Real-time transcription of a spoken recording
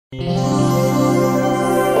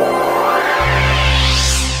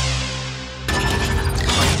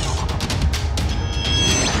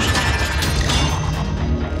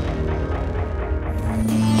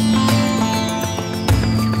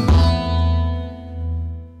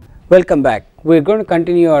Welcome back. We are going to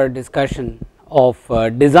continue our discussion of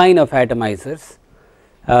design of atomizers.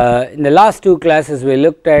 In the last two classes we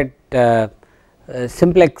looked at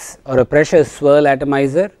simplex or a pressure swirl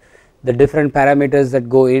atomizer, the different parameters that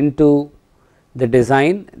go into the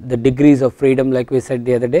design, the degrees of freedom like we said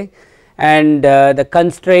the other day, and the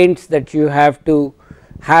constraints that you have to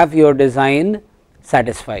have your design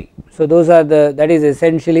satisfy. So, those are that is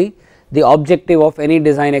essentially the objective of any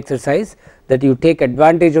design exercise, that you take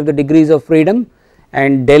advantage of the degrees of freedom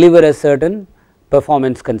and deliver a certain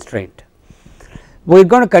performance constraint. We are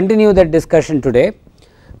going to continue that discussion today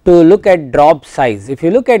to look at drop size. If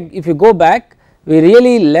you go back, we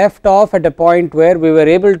really left off at a point where we were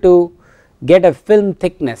able to get a film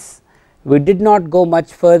thickness. We did not go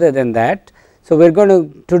much further than that. So, we are going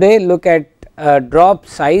to today look at drop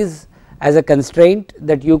size as a constraint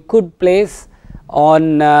that you could place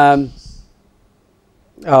on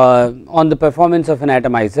the performance of an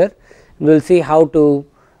atomizer. We will see how to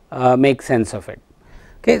make sense of it.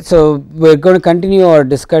 Okay, so, we are going to continue our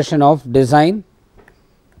discussion of design.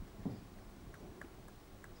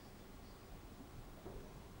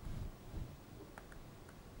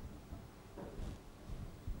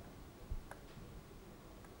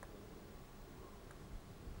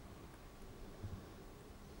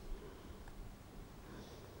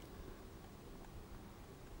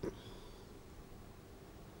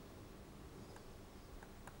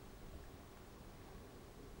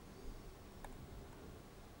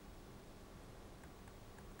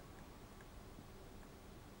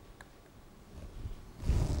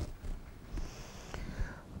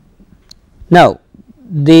 Now,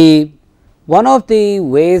 one of the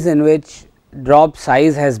ways in which drop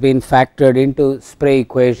size has been factored into spray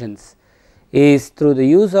equations is through the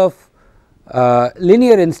use of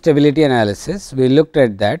linear instability analysis. We looked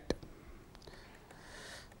at that.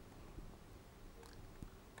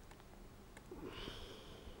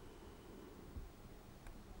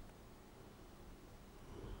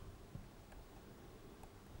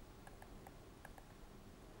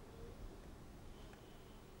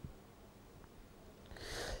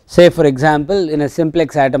 Say for example, in a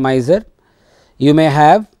simplex atomizer you may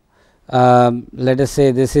have let us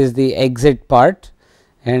say this is the exit part,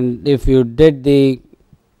 and if you did the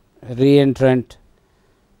reentrant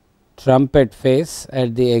trumpet phase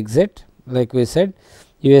at the exit, like we said,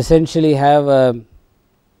 you essentially have a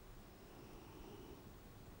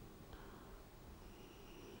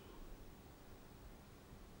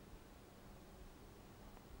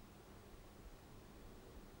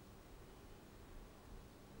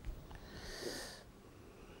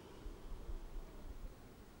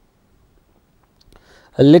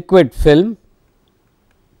liquid film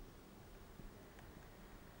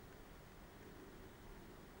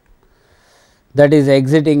that is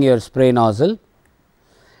exiting your spray nozzle,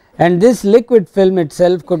 and this liquid film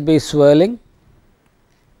itself could be swirling.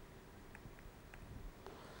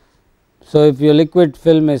 So, if your liquid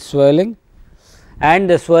film is swirling and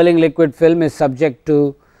the swirling liquid film is subject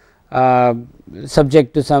to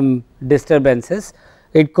some disturbances,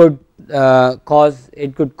 it could cause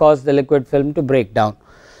the liquid film to break down.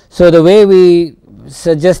 So, the way we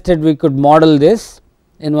suggested we could model this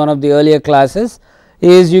in one of the earlier classes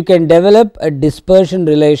is you can develop a dispersion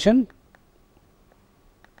relation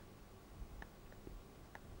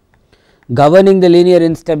governing the linear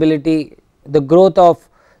instability, the growth of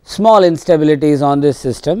small instabilities on this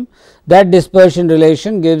system. That dispersion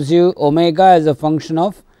relation gives you omega as a function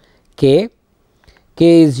of k.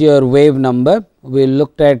 K is your wave number. We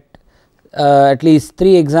looked at least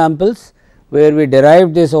 3 examples where we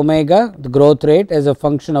derived this omega, the growth rate, as a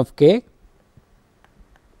function of k,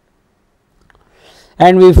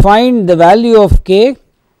 and we find the value of k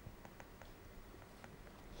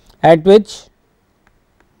at which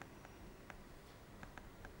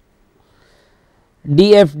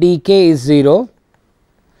df dk is 0.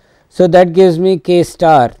 So, that gives me k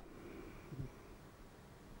star.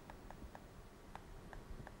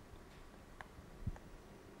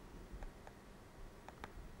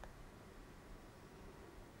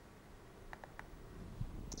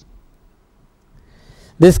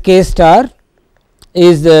 This k star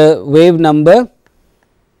is the wave number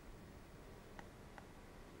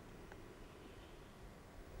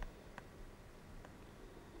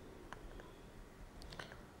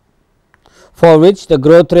for which the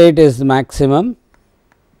growth rate is maximum.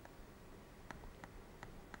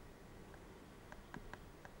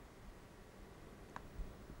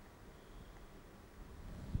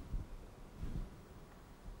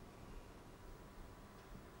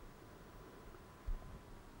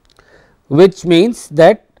 Which means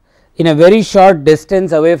that in a very short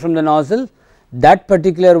distance away from the nozzle, that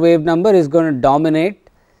particular wave number is going to dominate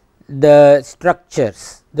the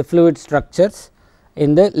structures, the fluid structures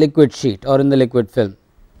in the liquid sheet or in the liquid film.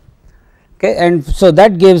 Okay. And so,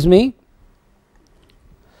 that gives me,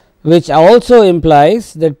 which also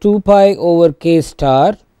implies that 2 pi over k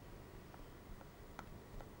star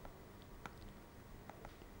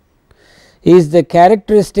is the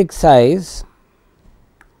characteristic size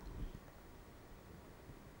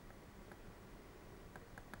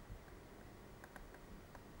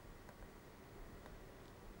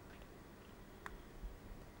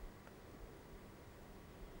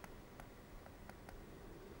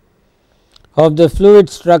of the fluid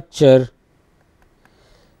structure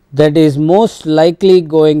that is most likely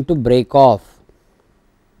going to break off.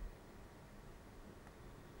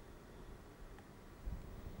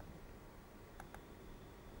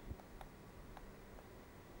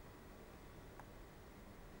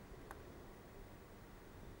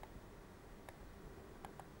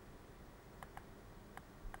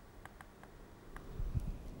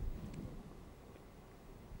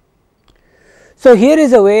 So, here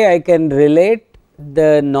is a way I can relate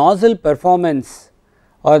the nozzle performance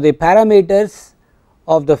or the parameters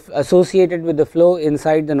of the associated with the flow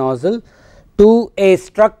inside the nozzle to a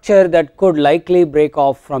structure that could likely break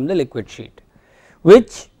off from the liquid sheet,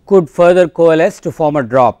 which could further coalesce to form a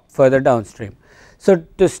drop further downstream. So,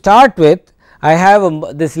 to start with, I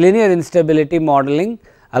have this linear instability modeling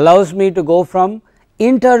allows me to go from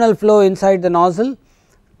internal flow inside the nozzle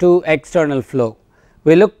to external flow.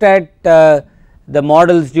 We looked at the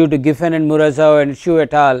models due to Giffen and Murazov and Xu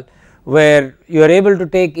et al, where you are able to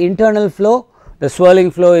take internal flow, the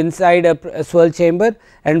swirling flow inside a swirl chamber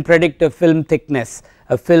and predict a film thickness,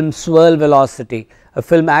 a film swirl velocity, a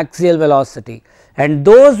film axial velocity, and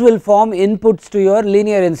those will form inputs to your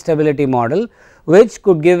linear instability model, which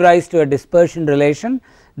could give rise to a dispersion relation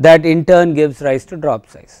that in turn gives rise to drop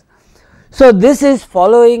size. So, this is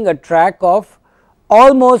following a track of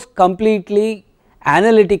almost completely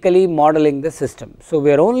analytically modeling the system. So,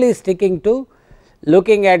 we are only sticking to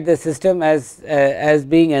looking at the system as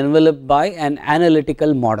being enveloped by an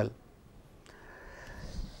analytical model.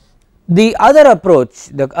 The other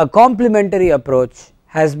approach, a complementary approach,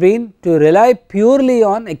 has been to rely purely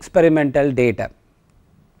on experimental data.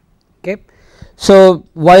 Okay. So,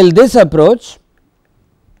 while this approach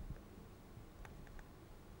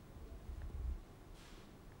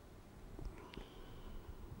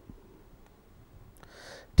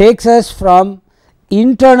takes us from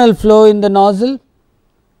internal flow in the nozzle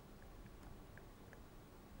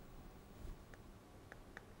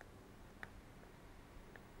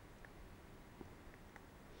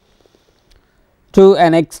to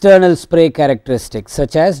an external spray characteristic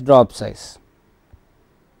such as drop size.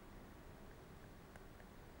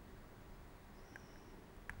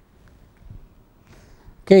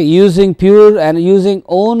 Okay, using pure and using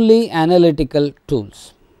only analytical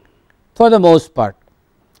tools for the most part.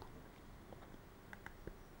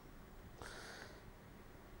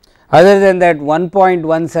 Other than that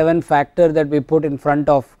 1.17 factor that we put in front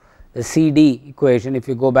of the CD equation, if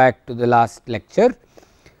you go back to the last lecture,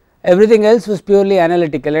 everything else was purely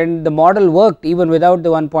analytical and the model worked even without the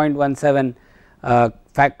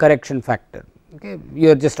 1.17 correction factor. Okay.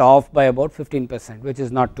 You are just off by about 15%, which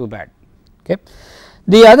is not too bad. Okay.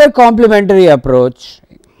 The other complementary approach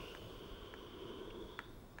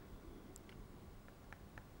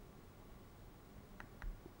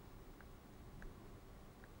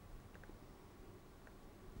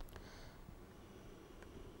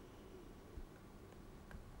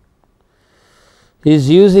is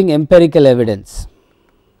using empirical evidence.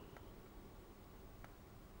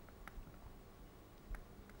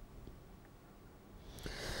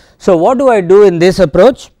 So, what do I do in this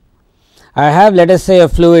approach? I have, let us say, a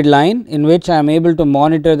fluid line in which I am able to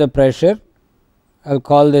monitor the pressure. I will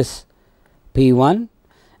call this P1,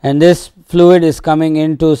 and this fluid is coming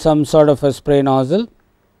into some sort of a spray nozzle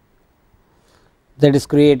that is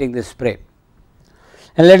creating this spray,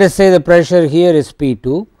 and let us say the pressure here is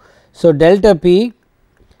P2. So, delta P,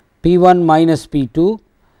 P1 minus P2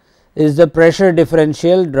 is the pressure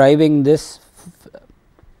differential driving this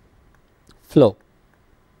flow.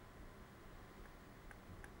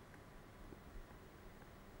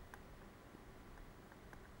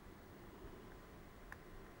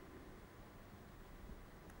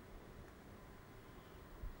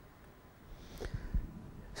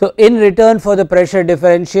 So, in return for the pressure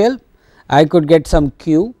differential, I could get some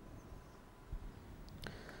Q,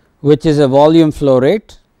 which is a volume flow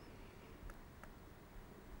rate,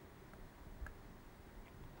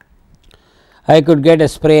 I could get a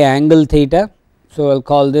spray angle theta. So, I will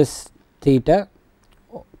call this theta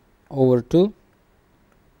over 2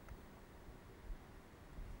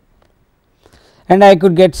 and I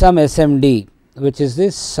could get some SMD, which is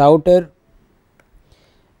this outer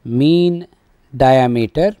mean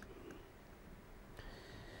diameter.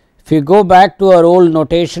 If you go back to our old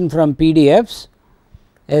notation from PDFs,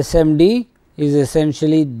 SMD is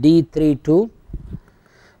essentially D32,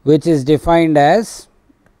 which is defined as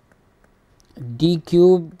d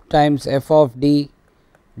cube times f of d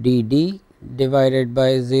dd divided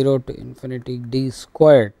by 0 to infinity d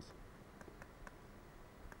squared.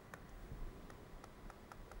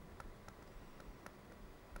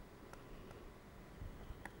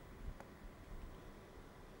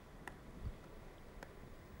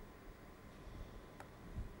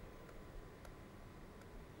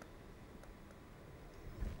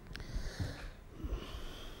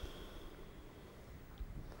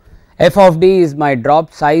 F of d is my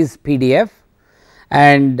drop size PDF,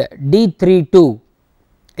 and D32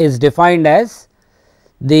 is defined as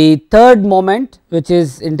the third moment, which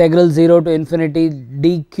is integral 0 to infinity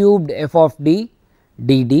d cubed f of d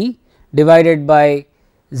dd divided by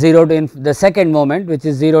 0 to the second moment, which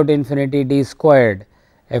is 0 to infinity d squared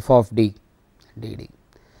f of d dd.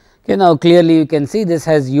 Okay, now clearly you can see this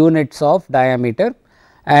has units of diameter,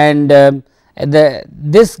 and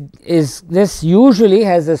this usually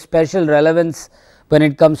has a special relevance when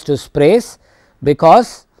it comes to sprays,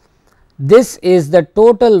 because this is the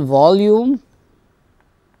total volume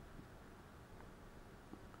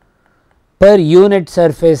per unit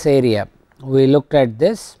surface area. We looked at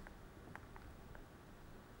this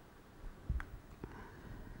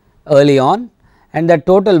early on, and the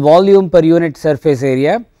total volume per unit surface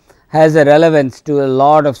area has a relevance to a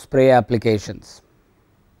lot of spray applications.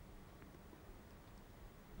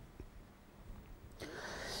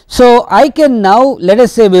 So, I can now, let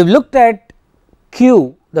us say we have looked at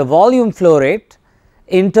Q, the volume flow rate,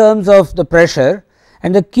 in terms of the pressure,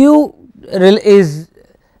 and the Q is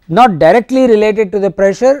not directly related to the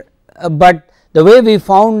pressure, but the way we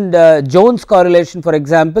found Jones correlation, for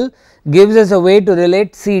example, gives us a way to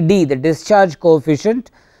relate CD, the discharge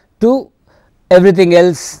coefficient, to everything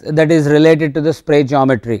else that is related to the spray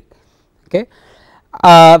geometry. Okay.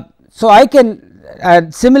 So, I can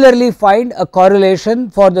similarly find a correlation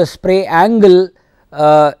for the spray angle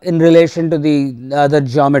in relation to the other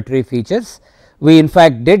geometry features. We in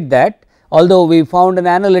fact did that, although we found an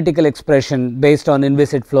analytical expression based on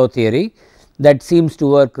inviscid flow theory that seems to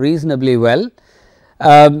work reasonably well.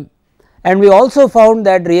 And we also found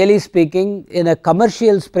that, really speaking, in a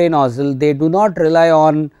commercial spray nozzle, they do not rely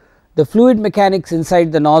on the fluid mechanics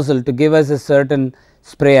inside the nozzle to give us a certain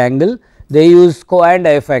spray angle. They use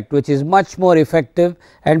Coanda effect, which is much more effective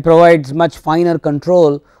and provides much finer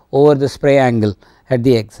control over the spray angle at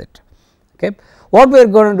the exit. Okay. What we are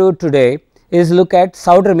going to do today is look at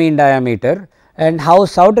Sauter mean diameter, and how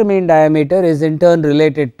Sauter mean diameter is in turn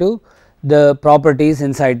related to the properties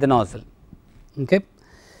inside the nozzle. Okay.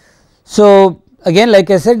 So, again, like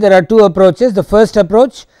I said, there are two approaches. The first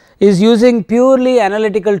approach is using purely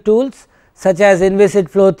analytical tools such as inviscid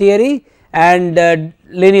flow theory and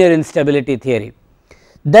linear instability theory.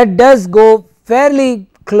 That does go fairly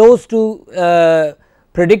close to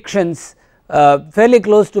predictions, fairly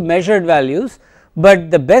close to measured values,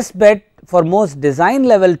 but the best bet for most design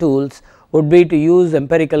level tools would be to use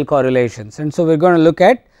empirical correlations, and so we are going to look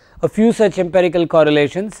at a few such empirical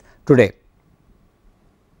correlations today.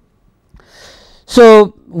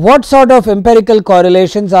 So, what sort of empirical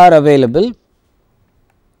correlations are available?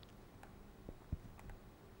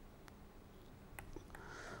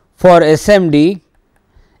 For SMD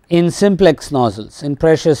in simplex nozzles, in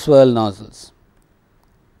pressure swirl nozzles.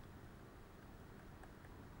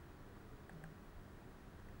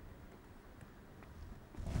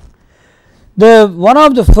 One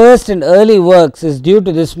of the first and early works is due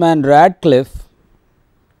to this man Radcliffe,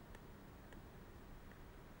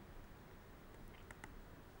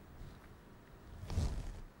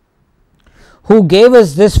 who gave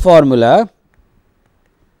us this formula.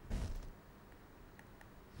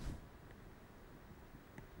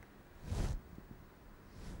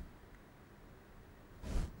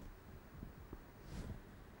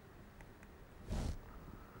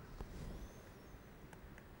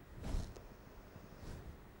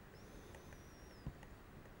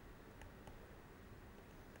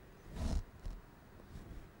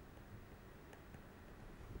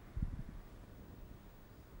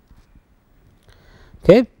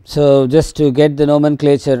 Okay. So, just to get the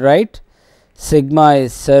nomenclature right, sigma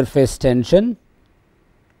is surface tension,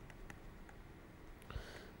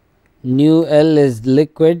 nu L is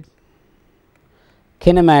liquid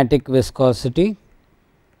kinematic viscosity,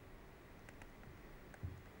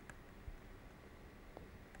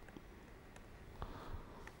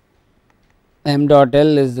 m dot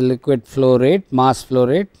L is the liquid flow rate, mass flow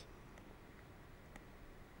rate,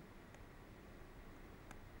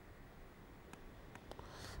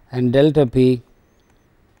 and delta P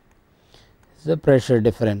is the pressure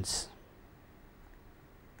difference.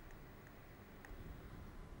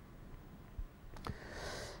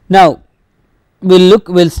 Now, we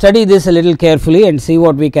will study this a little carefully and see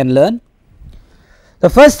what we can learn. The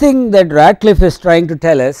first thing that Radcliffe is trying to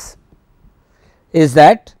tell us is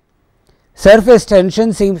that surface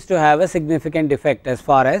tension seems to have a significant effect as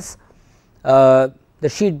far as the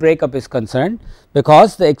sheet breakup is concerned,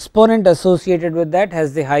 because the exponent associated with that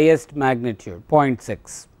has the highest magnitude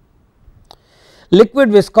 0.6.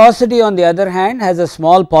 Liquid viscosity on the other hand has a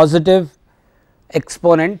small positive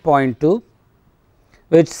exponent 0.2,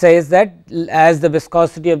 which says that as the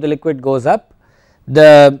viscosity of the liquid goes up,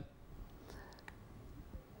 the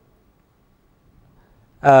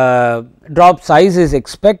drop size is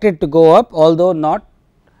expected to go up, although not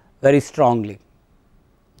very strongly.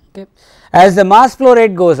 Okay. As the mass flow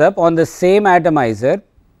rate goes up on the same atomizer,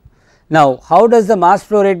 now how does the mass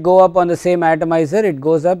flow rate go up on the same atomizer? It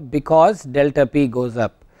goes up because delta P goes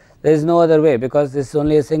up. There is no other way, because this is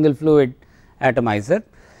only a single fluid atomizer.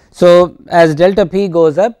 So, as delta P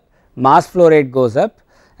goes up, mass flow rate goes up,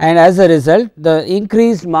 and as a result the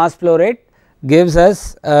increased mass flow rate gives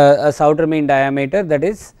us a outer mean diameter that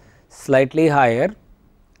is slightly higher,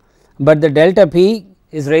 but the delta P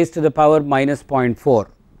is raised to the power minus 0.4.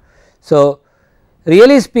 So,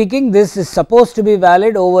 really speaking, this is supposed to be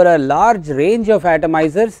valid over a large range of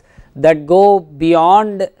atomizers that go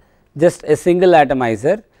beyond just a single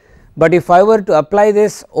atomizer, but if I were to apply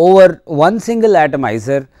this over one single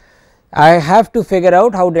atomizer, I have to figure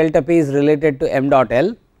out how delta P is related to m dot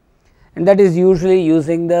L, and that is usually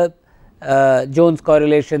using the Jones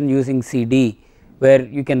correlation using CD, where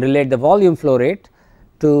you can relate the volume flow rate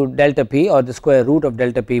to delta P or the square root of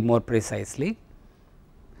delta P more precisely,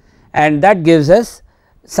 and that gives us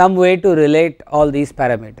some way to relate all these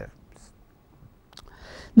parameters.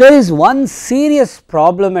 There is one serious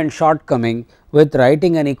problem and shortcoming with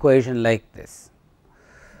writing an equation like this.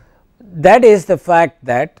 That is the fact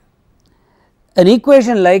that an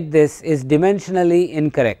equation like this is dimensionally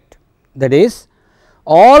incorrect. That is,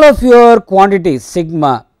 all of your quantities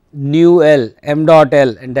sigma, nu L, m dot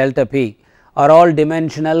L and delta P are all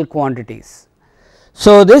dimensional quantities.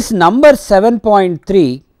 So, this number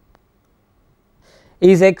 7.3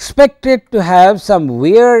 is expected to have some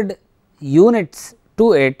weird units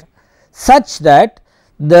to it, such that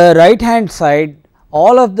the right hand side,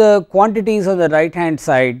 all of the quantities on the right hand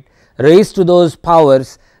side raised to those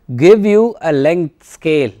powers give you a length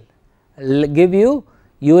scale, give you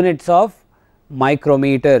units of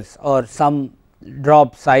micrometers or some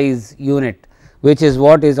drop size unit, which is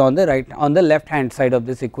what is on the left hand side of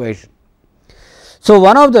this equation. So,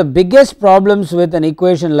 one of the biggest problems with an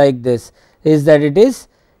equation like this is that it is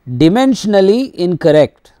dimensionally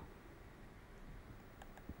incorrect.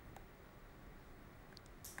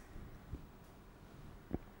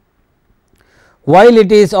 While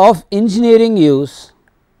it is of engineering use,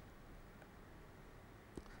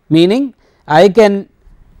 meaning I can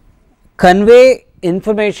convey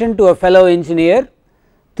information to a fellow engineer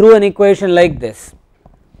through an equation like this,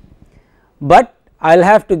 but I will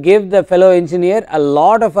have to give the fellow engineer a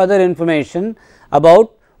lot of other information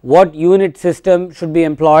about what unit system should be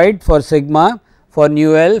employed for sigma, for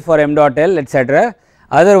nu L, for m dot L, etc.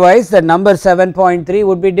 Otherwise, the number 7.3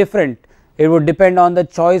 would be different, it would depend on the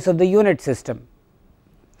choice of the unit system.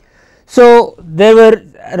 So, there were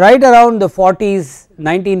right around the 40s,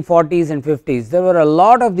 1940s and 50s, there were a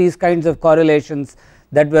lot of these kinds of correlations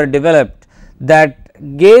that were developed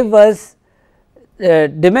that gave us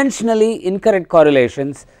dimensionally incorrect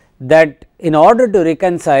correlations, that in order to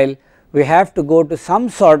reconcile we have to go to some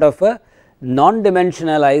sort of a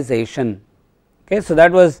non-dimensionalization. Okay. So,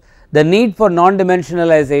 that was the need for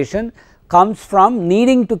non-dimensionalization comes from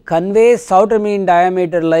needing to convey outer mean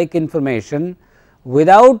diameter like information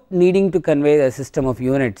without needing to convey a system of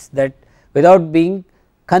units, that without being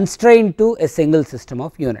constrained to a single system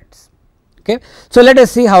of units. Okay. So, let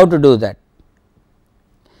us see how to do that.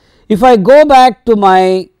 If I go back to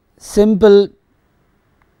my simple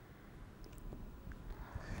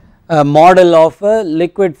model of a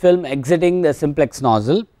liquid film exiting the simplex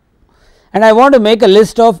nozzle, and I want to make a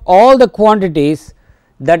list of all the quantities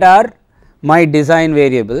that are my design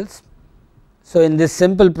variables. So, in this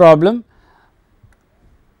simple problem,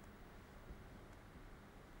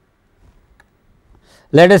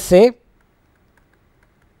 let us say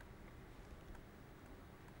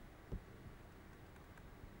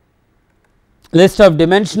list of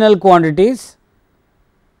dimensional quantities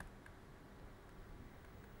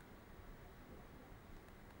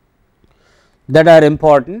that are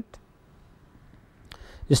important.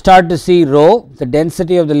 You start to see rho, the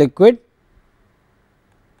density of the liquid,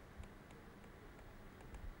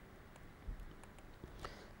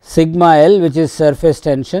 sigma L, which is surface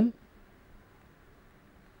tension,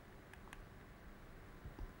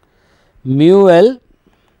 mu L,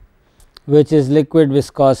 which is liquid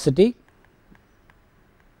viscosity,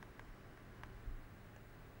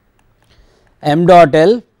 m dot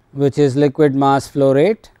L, which is liquid mass flow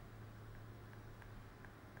rate,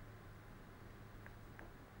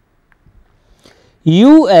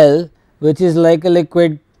 UL, which is like a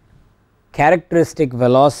liquid characteristic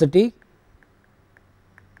velocity,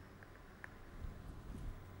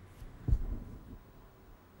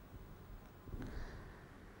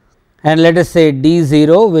 and let us say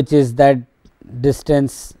d0, which is that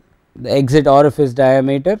distance, the exit orifice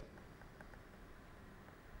diameter.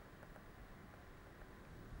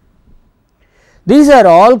 These are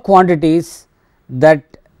all quantities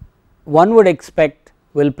that one would expect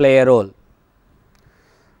will play a role.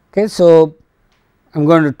 Okay, so, I am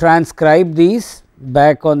going to transcribe these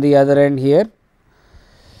back on the other end here.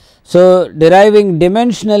 So, deriving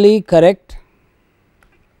dimensionally correct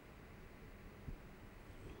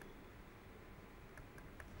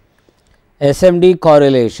SMD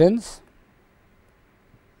correlations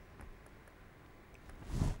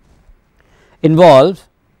involve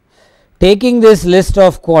taking this list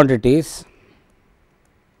of quantities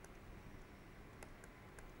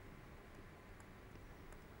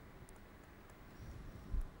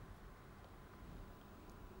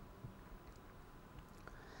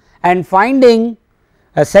and finding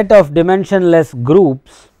a set of dimensionless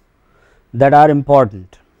groups that are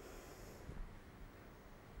important.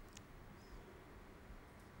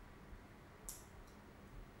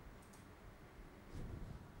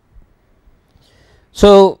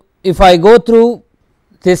 So, if I go through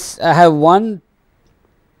this, I have 1,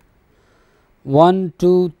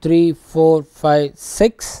 2, 3, 4, 5,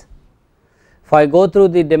 6. If I go through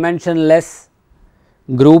the dimensionless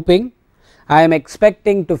grouping, I am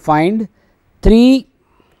expecting to find 3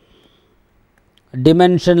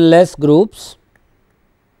 dimensionless groups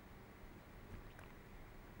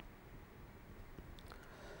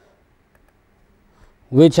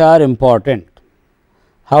which are important.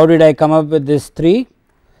 How did I come up with this 3?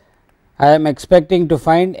 I am expecting to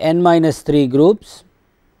find n minus 3 groups,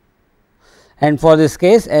 and for this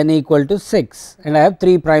case n equal to 6, and I have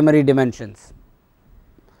 3 primary dimensions.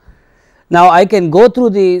 Now, I can go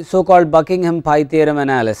through the so called Buckingham pi theorem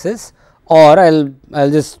analysis, or I will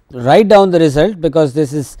just write down the result, because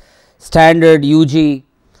this is standard UG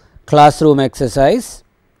classroom exercise.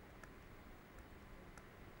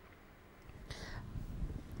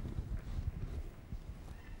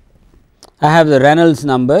 I have the Reynolds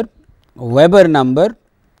number, Weber number,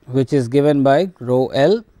 which is given by rho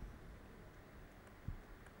L,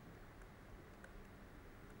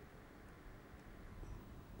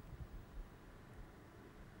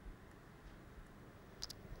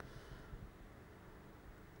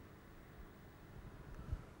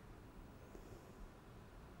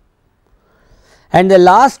 and the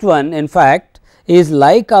last one in fact is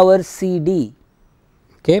like our CD.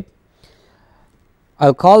 Okay. I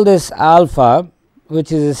will call this alpha,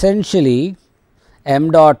 which is essentially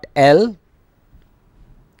m dot L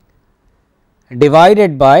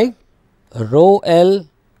divided by rho L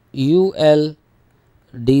U L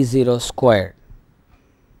d 0 squared.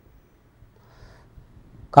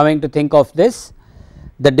 Coming to think of this,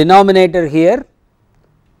 the denominator here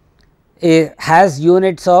has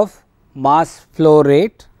units of mass flow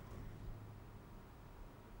rate,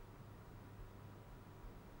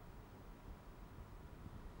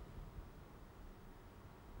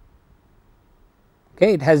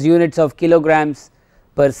 okay, it has units of kilograms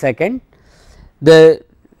per second. The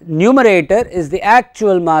numerator is the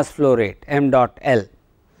actual mass flow rate m dot L.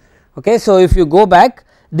 Okay. So, if you go back,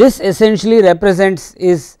 this essentially represents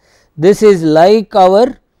this is like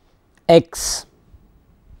our x,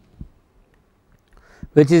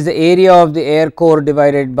 which is the area of the air core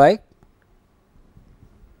divided by,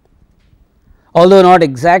 although not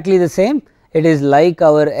exactly the same, it is like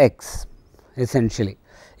our x essentially.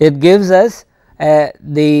 It gives us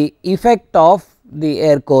the effect of the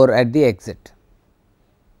air core at the exit.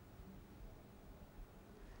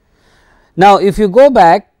 Now, if you go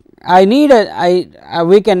back, I need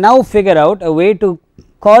we can now figure out a way to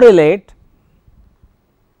correlate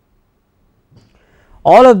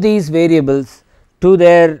all of these variables to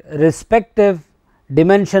their respective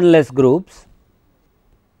dimensionless groups.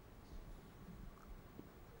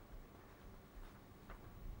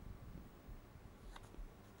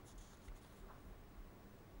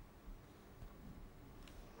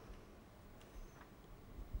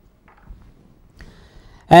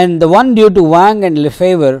 and the one due to Wang and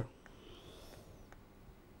Lefebvre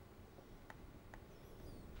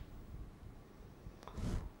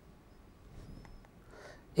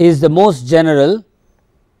is the most general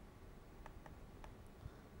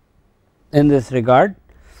in this regard,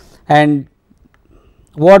 and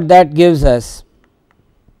what that gives us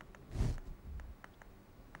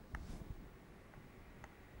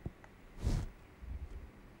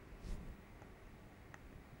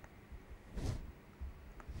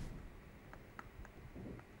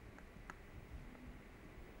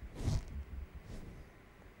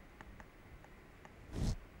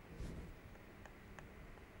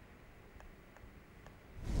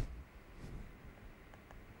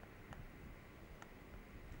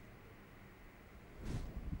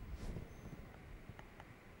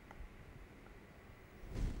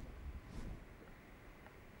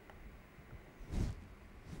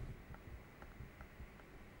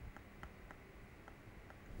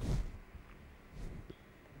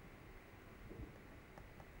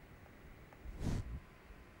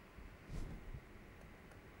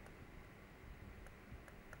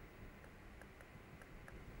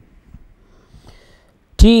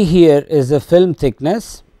T here is the film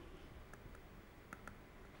thickness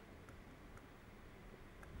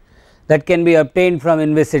that can be obtained from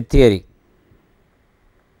inviscid theory.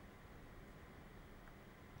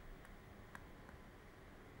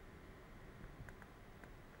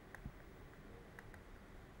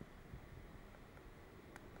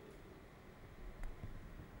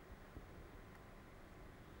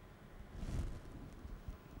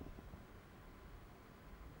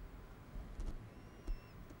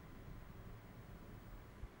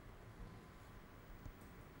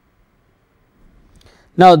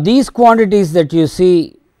 Now, these quantities that you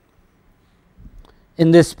see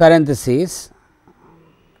in this parenthesis,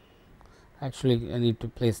 actually I need to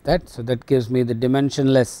place that. So, that gives me the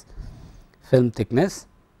dimensionless film thickness.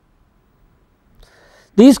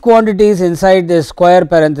 These quantities inside the square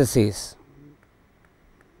parenthesis,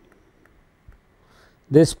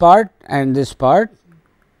 this part and this part,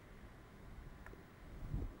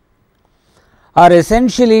 are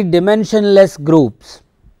essentially dimensionless groups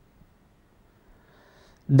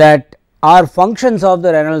that are functions of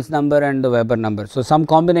the Reynolds number and the Weber number. So, some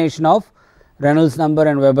combination of Reynolds number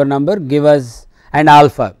and Weber number give us, and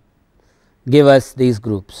alpha give us these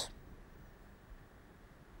groups.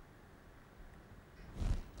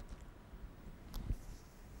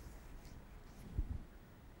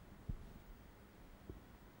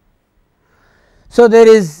 So, there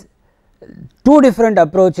is two different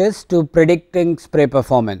approaches to predicting spray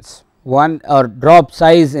performance, one or drop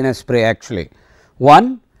size in a spray actually.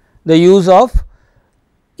 One, the use of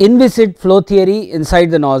inviscid flow theory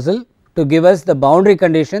inside the nozzle to give us the boundary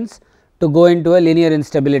conditions to go into a linear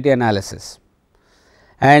instability analysis,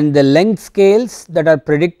 and the length scales that are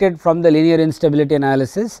predicted from the linear instability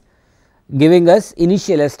analysis giving us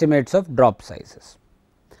initial estimates of drop sizes.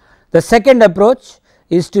 The second approach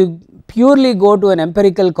is to purely go to an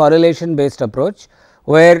empirical correlation based approach,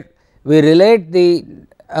 where we relate the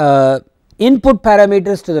input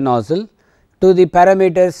parameters to the nozzle to the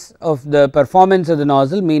parameters of the performance of the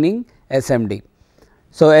nozzle, meaning SMD.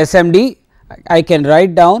 So, SMD I can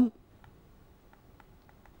write down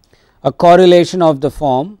a correlation of the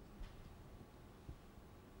form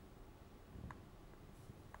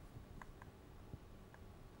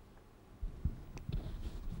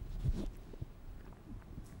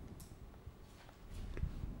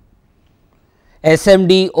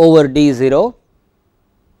SMD over D0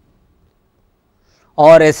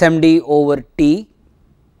 or SMD over T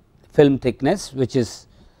film thickness, which is,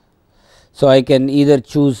 so I can either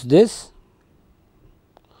choose this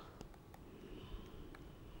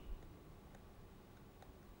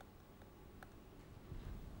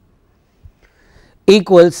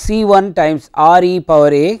equals C1 times R e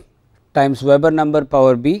power A times Weber number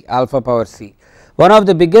power B alpha power C. One of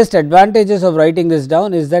the biggest advantages of writing this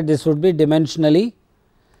down is that this would be dimensionally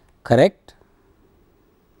correct,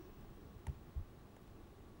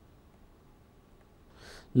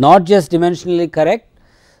 not just dimensionally correct,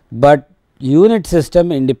 but unit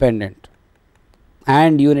system independent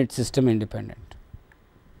and unit system independent.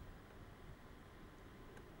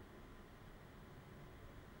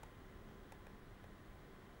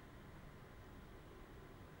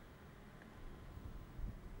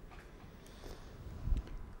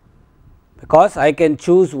 Because I can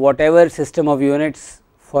choose whatever system of units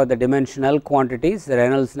for the dimensional quantities, the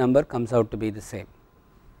Reynolds number comes out to be the same.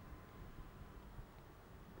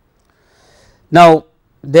 Now,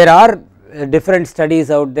 there are different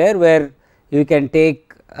studies out there where you can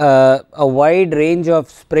take a wide range of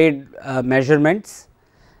sprayed measurements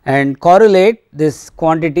and correlate this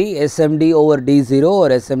quantity SMD over D0 or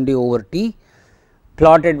SMD over T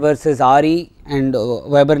plotted versus RE and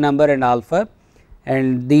Weber number and alpha,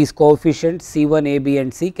 and these coefficients C1, A, B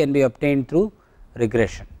and C can be obtained through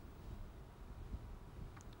regression.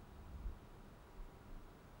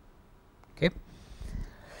 Okay.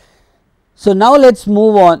 So, now let us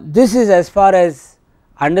move on. This is as far as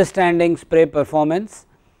understanding spray performance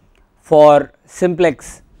for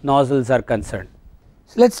simplex nozzles are concerned.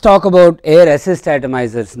 So, let us talk about air assist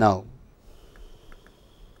atomizers now.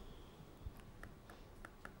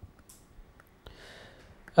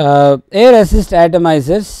 Air assist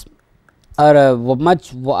atomizers are a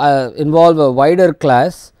involve a wider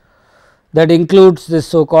class that includes this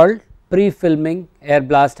so called pre-filming air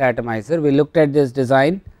blast atomizer. We looked at this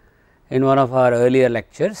design in one of our earlier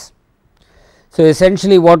lectures. So,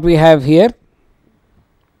 essentially what we have here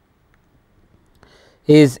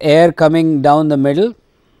is air coming down the middle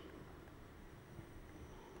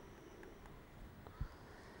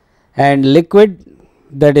and liquid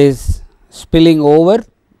that is spilling over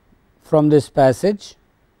from this passage.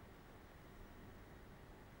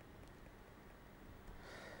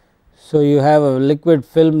 So, you have a liquid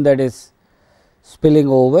film that is spilling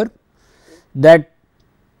over, that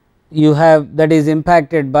you have, that is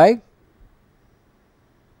impacted by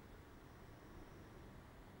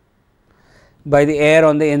the air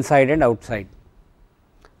on the inside and outside.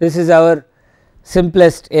 This is our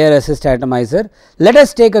simplest air assist atomizer. Let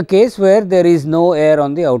us take a case where there is no air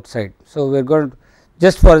on the outside. So, we are going to,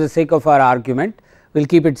 just for the sake of our argument, we will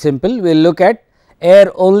keep it simple. We will look at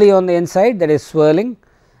air only on the inside, that is swirling,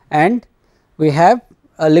 and we have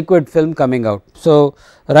a liquid film coming out. So,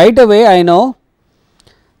 right away I know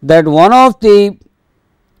that one of the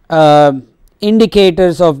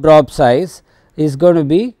indicators of drop size is going to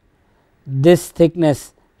be this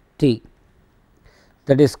thickness T,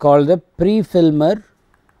 that is called the pre-filmer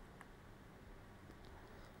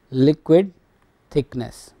liquid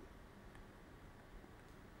thickness.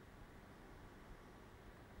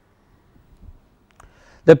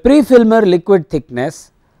 The pre-filmer liquid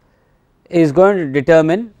thickness is going to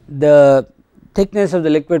determine the thickness of the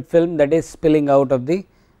liquid film that is spilling out of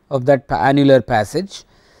that annular passage,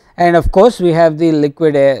 and of course, we have the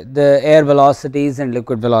liquid air, the air velocities and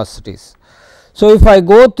liquid velocities. So, if I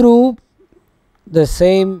go through the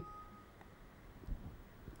same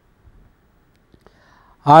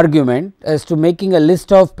argument as to making a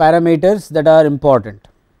list of parameters that are important.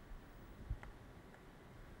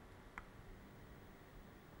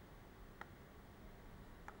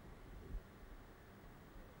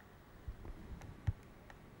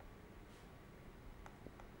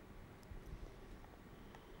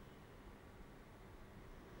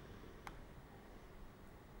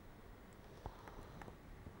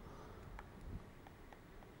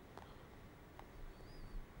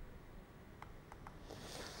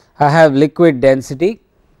 I have liquid density,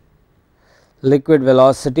 liquid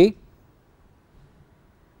velocity,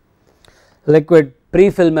 liquid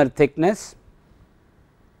pre-filmer thickness,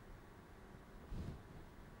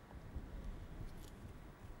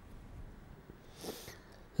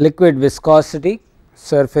 liquid viscosity,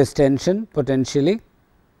 surface tension potentially,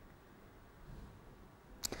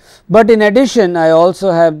 but in addition I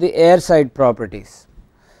also have the air side properties,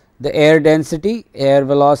 the air density, air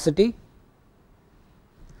velocity,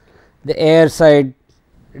 the air side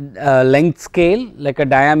length scale, like a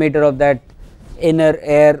diameter of that inner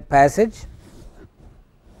air passage.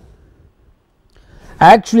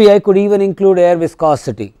 Actually, I could even include air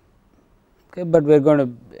viscosity, okay, but we are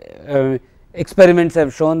going to experiments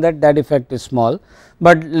have shown that that effect is small,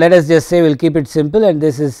 but let us just say we will keep it simple, and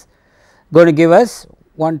this is going to give us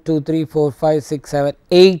 1, 2, 3, 4, 5, 6, 7,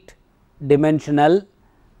 8 dimensional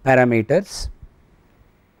parameters.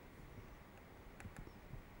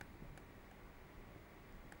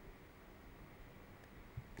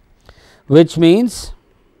 Which means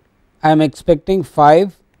I am expecting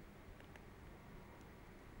 5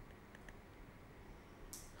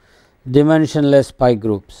 dimensionless pi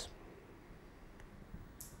groups.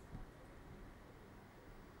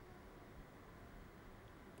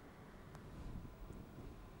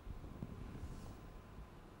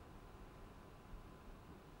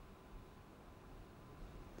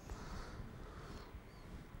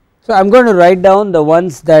 So, I am going to write down the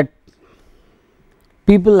ones that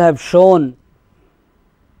people have shown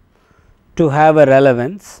to have a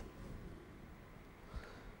relevance.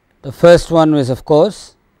 The first one is of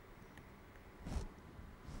course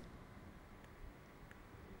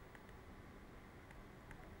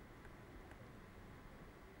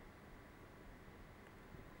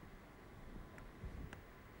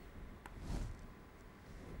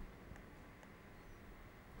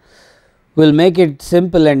we will make it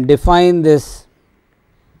simple and define this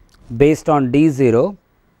based on D0.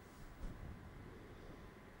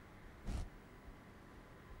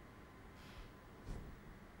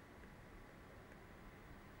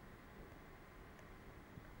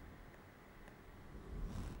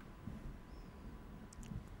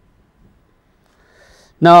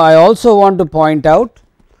 Now, I also want to point out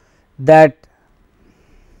that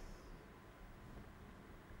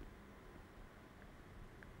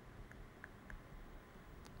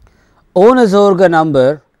Ohn-Zorge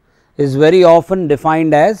number is very often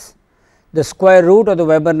defined as the square root of the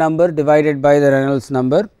Weber number divided by the Reynolds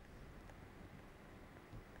number.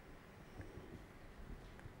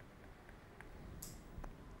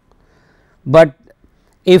 But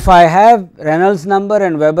if I have Reynolds number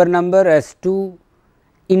and Weber number as two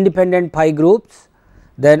independent pi groups,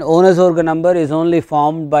 then Ohn-Zorge number is only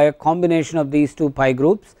formed by a combination of these two pi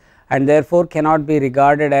groups and therefore cannot be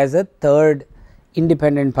regarded as a third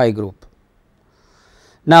independent pi group.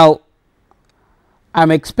 Now, I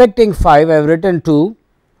am expecting 5, I have written 2,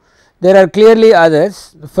 there are clearly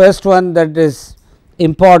others. The first one that is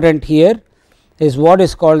important here is what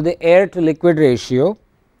is called the air to liquid ratio,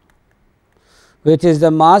 which is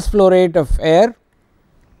the mass flow rate of air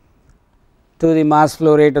to the mass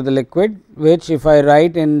flow rate of the liquid, which if I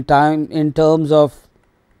write in terms of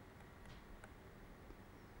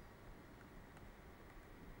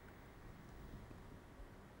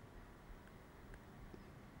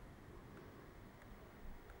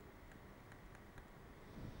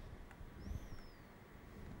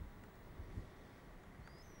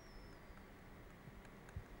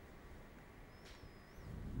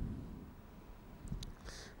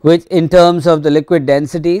which in terms of the liquid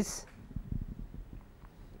densities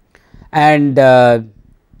and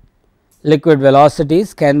liquid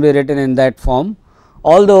velocities can be written in that form,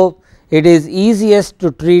 although it is easiest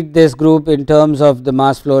to treat this group in terms of the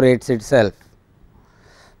mass flow rates itself,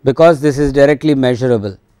 because this is directly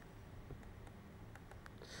measurable.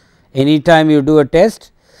 Anytime you do a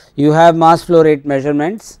test, you have mass flow rate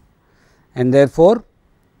measurements, and therefore,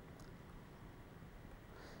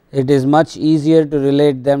 it is much easier to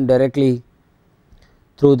relate them directly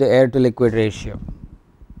through the air to liquid ratio.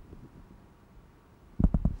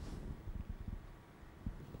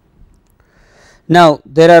 Now,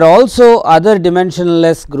 there are also other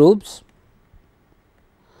dimensionless groups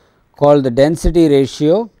called the density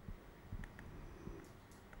ratio,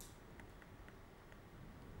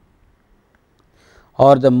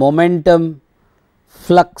 or the momentum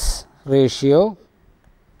flux ratio,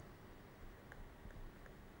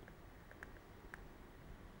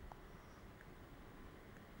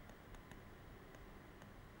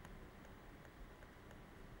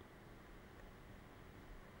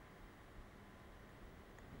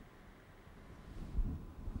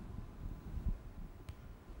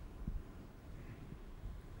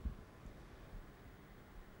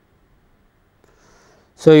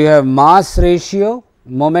 so you have mass ratio,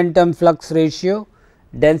 momentum flux ratio,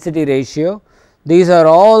 density ratio. These are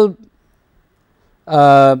all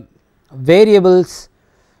variables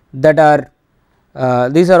that are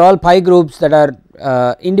these are all pi groups that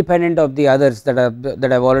are independent of the others that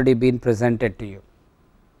have already been presented to you.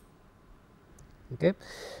 Okay.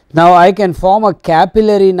 Now, I can form a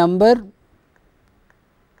capillary number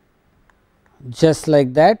just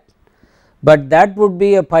like that, but that would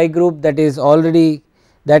be a pi group that is already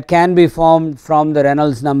that can be formed from the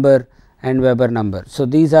Reynolds number and Weber number. So,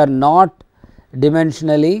 these are not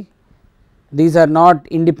dimensionally, these are not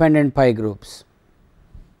independent pi groups,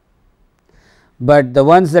 but the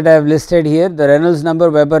ones that I have listed here, the Reynolds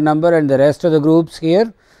number, Weber number and the rest of the groups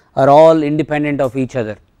here are all independent of each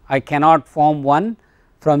other. I cannot form one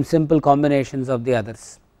from simple combinations of the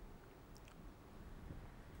others.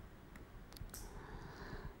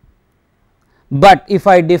 But if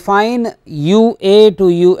I define u a to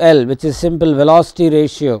u l, which is simple velocity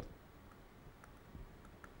ratio,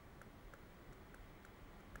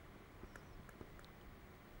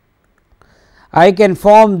 I can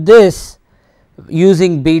form this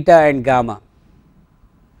using beta and gamma.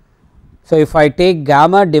 So, if I take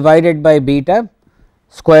gamma divided by beta,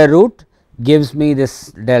 square root gives me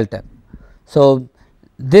this delta. So,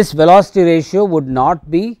 this velocity ratio would not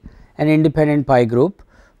be an independent pi group,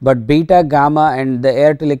 but beta, gamma and the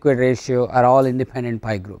air to liquid ratio are all independent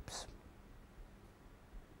pi groups.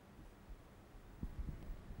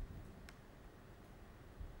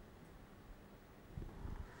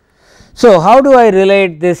 So, how do I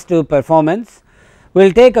relate this to performance? We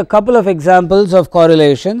will take a couple of examples of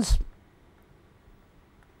correlations.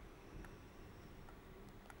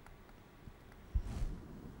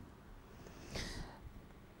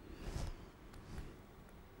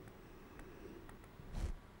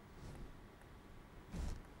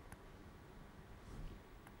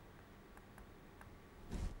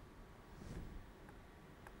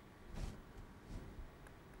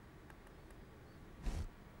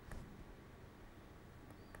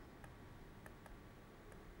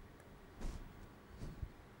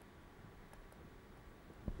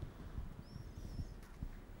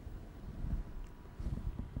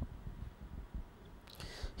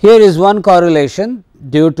 Here is one correlation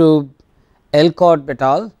due to Elcott et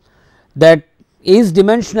al. That is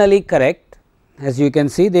dimensionally correct. As you can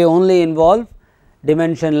see, they only involve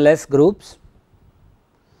dimensionless groups,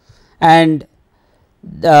 and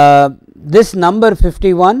this number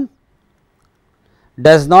 51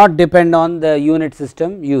 does not depend on the unit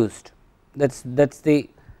system used. That is the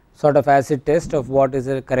sort of acid test of what is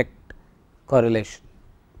a correct correlation.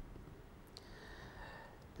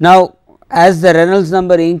 Now, as the Reynolds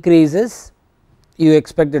number increases, you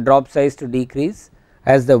expect the drop size to decrease.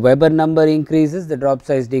 As the Weber number increases, the drop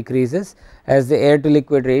size decreases. As the air to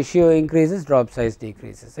liquid ratio increases, drop size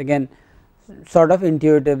decreases. Again, sort of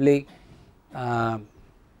intuitively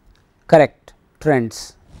correct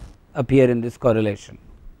trends appear in this correlation.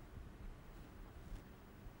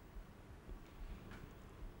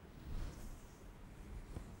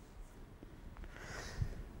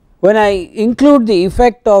 When I include the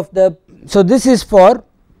effect of the, so this is for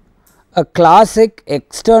a classic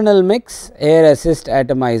external mix air assist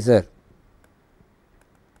atomizer.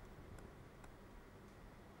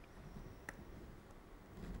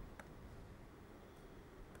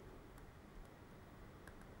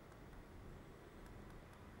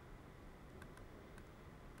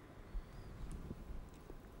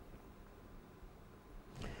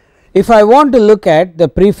 If I want to look at the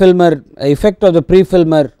pre-filmer effect of the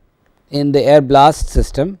pre-filmer in the air blast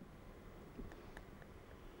system,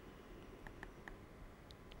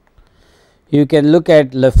 you can look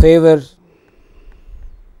at Lefebvre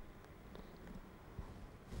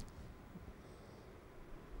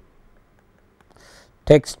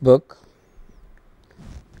textbook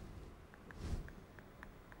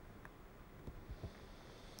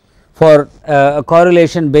for a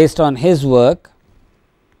correlation based on his work.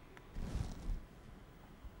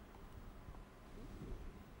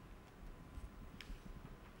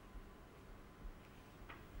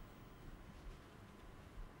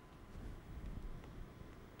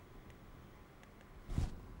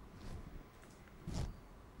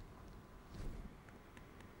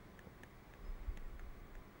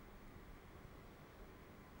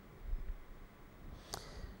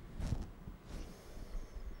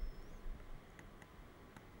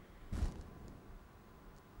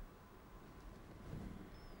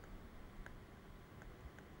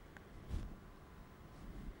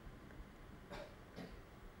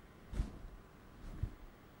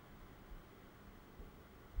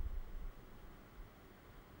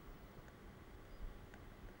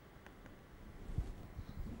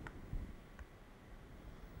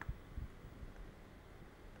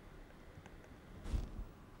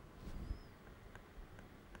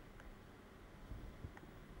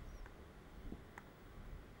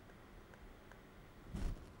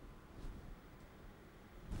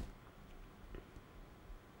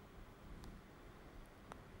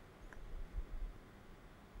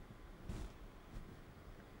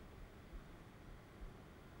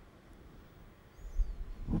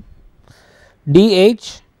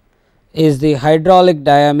 dH is the hydraulic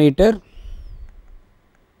diameter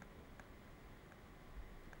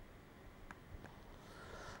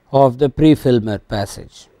of the pre-filmer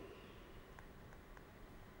passage.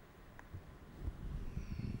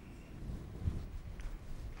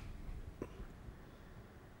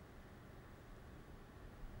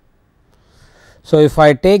 So, if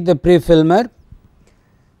I take the pre-filmer,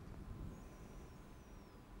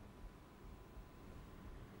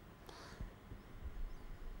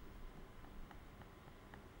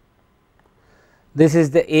 this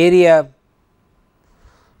is the area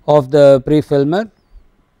of the pre-filmer.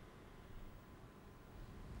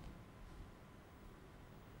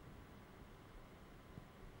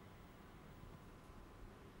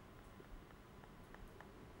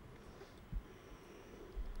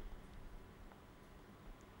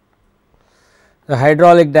 The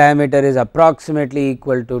hydraulic diameter is approximately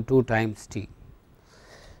equal to 2 times T.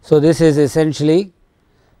 So, this is essentially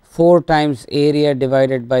 4 times area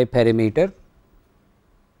divided by perimeter.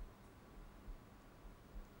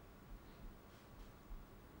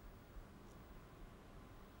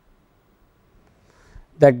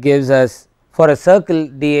 That gives us, for a circle,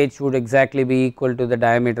 dH would exactly be equal to the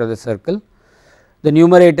diameter of the circle. The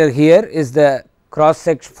numerator here is the cross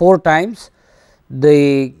section 4 times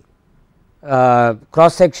the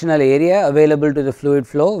cross sectional area available to the fluid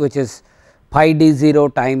flow, which is pi d 0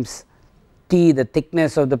 times T, the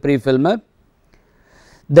thickness of the pre-filmer.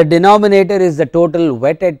 The denominator is the total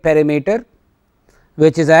wetted perimeter,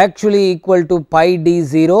 which is actually equal to pi d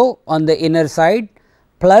 0 on the inner side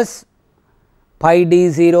plus pi d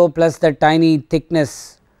 0 plus the tiny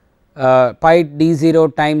thickness pi d 0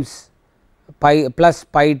 times pi plus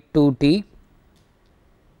pi 2 T.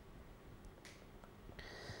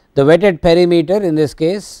 the wetted perimeter in this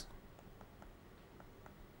case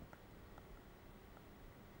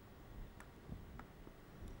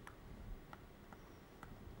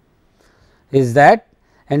is that,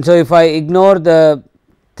 and so if I ignore the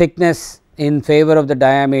thickness in favor of the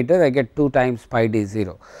diameter, I get 2 times pi d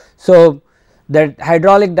 0. So, that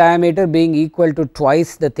hydraulic diameter being equal to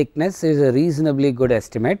twice the thickness is a reasonably good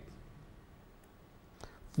estimate,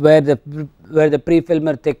 where the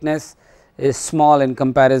pre-filmer thickness is small in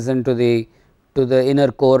comparison to the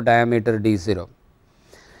inner core diameter d 0.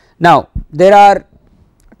 Now, there are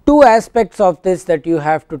 2 aspects of this that you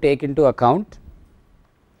have to take into account.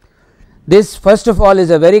 This first of all is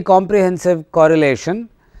a very comprehensive correlation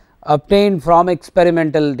obtained from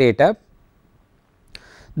experimental data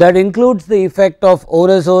that includes the effect of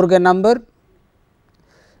Ohres-Orge number,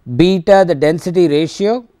 beta the density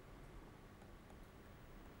ratio,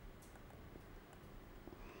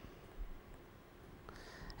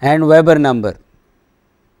 and Weber number,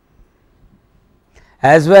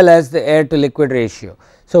 as well as the air to liquid ratio.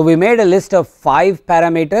 So, we made a list of 5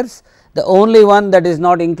 parameters. The only one that is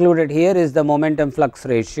not included here is the momentum flux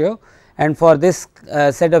ratio, and for this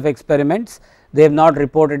set of experiments they have not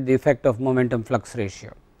reported the effect of momentum flux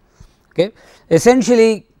ratio. Okay.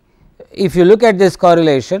 Essentially, if you look at this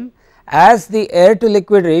correlation, as the air to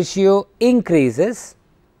liquid ratio increases,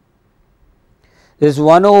 this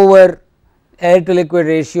 1 over air to liquid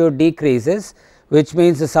ratio decreases, which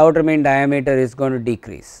means the outer main diameter is going to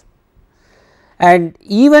decrease. And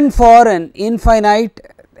even for an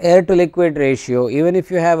infinite air to liquid ratio, even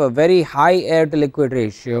if you have a very high air to liquid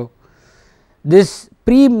ratio, this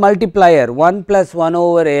pre multiplier 1 plus 1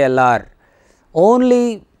 over ALR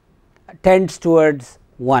only tends towards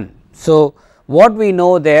 1. So, what we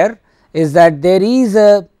know there is that there is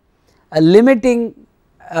a limiting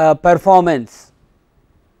performance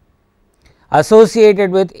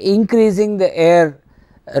associated with increasing the air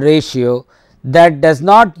ratio that does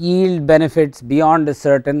not yield benefits beyond a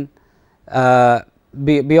certain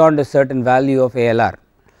value of ALR.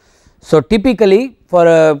 So, typically for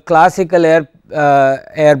a classical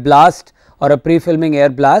air blast or a pre-filming air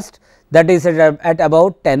blast, that is at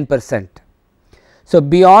about 10%. So,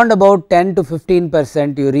 beyond about 10 to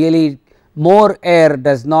 15%, you really more air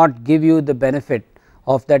does not give you the benefit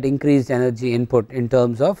of that increased energy input in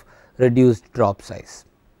terms of reduced drop size.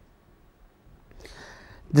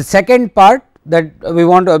 The second part that we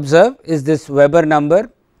want to observe is this Weber number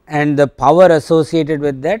and the power associated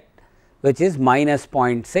with that, which is minus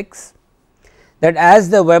 0.6, that as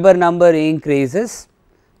the Weber number increases,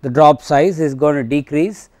 the drop size is going to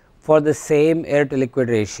decrease for the same air to liquid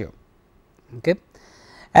ratio. Okay.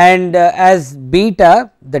 And as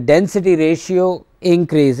beta, the density ratio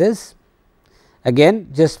increases, again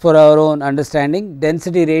just for our own understanding,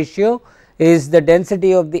 density ratio is the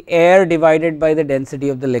density of the air divided by the density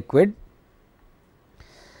of the liquid.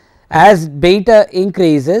 As beta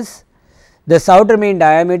increases, the outer main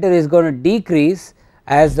diameter is going to decrease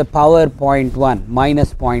as the power 0.1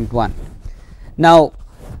 minus 0.1. Now,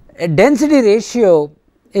 a density ratio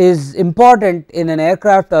is important in an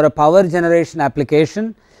aircraft or a power generation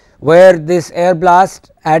application, where this air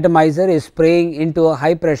blast atomizer is spraying into a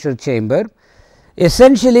high pressure chamber.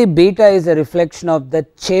 Essentially, beta is a reflection of the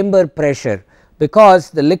chamber pressure,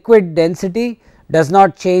 because the liquid density does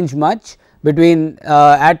not change much between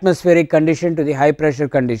atmospheric condition to the high pressure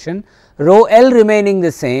condition, rho L remaining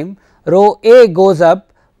the same, rho A goes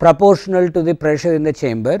up proportional to the pressure in the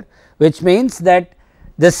chamber, which means that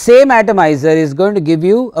the same atomizer is going to give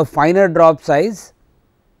you a finer drop size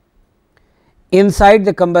inside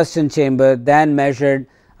the combustion chamber than measured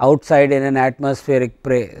outside in an atmospheric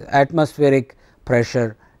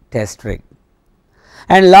pressure test rig.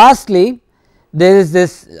 And lastly, there is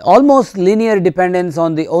this almost linear dependence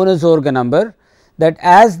on the Ohres-Orge number, that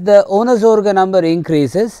as the Ohres-Orge number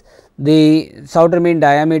increases, the outer main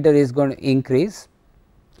diameter is going to increase,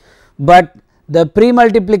 but the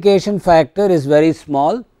pre-multiplication factor is very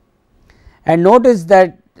small, and notice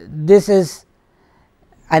that this is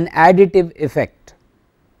an additive effect.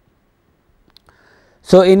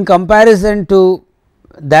 So, in comparison to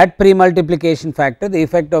that pre-multiplication factor, the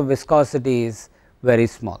effect of viscosity is very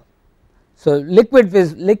small. So, liquid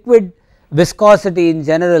viscosity in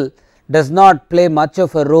general does not play much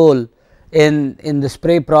of a role in the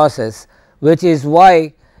spray process, which is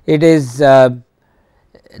why it is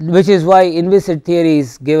inviscid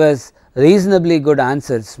theories give us reasonably good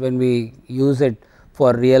answers when we use it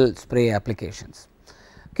for real spray applications.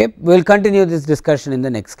 Okay. We will continue this discussion in the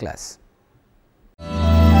next class.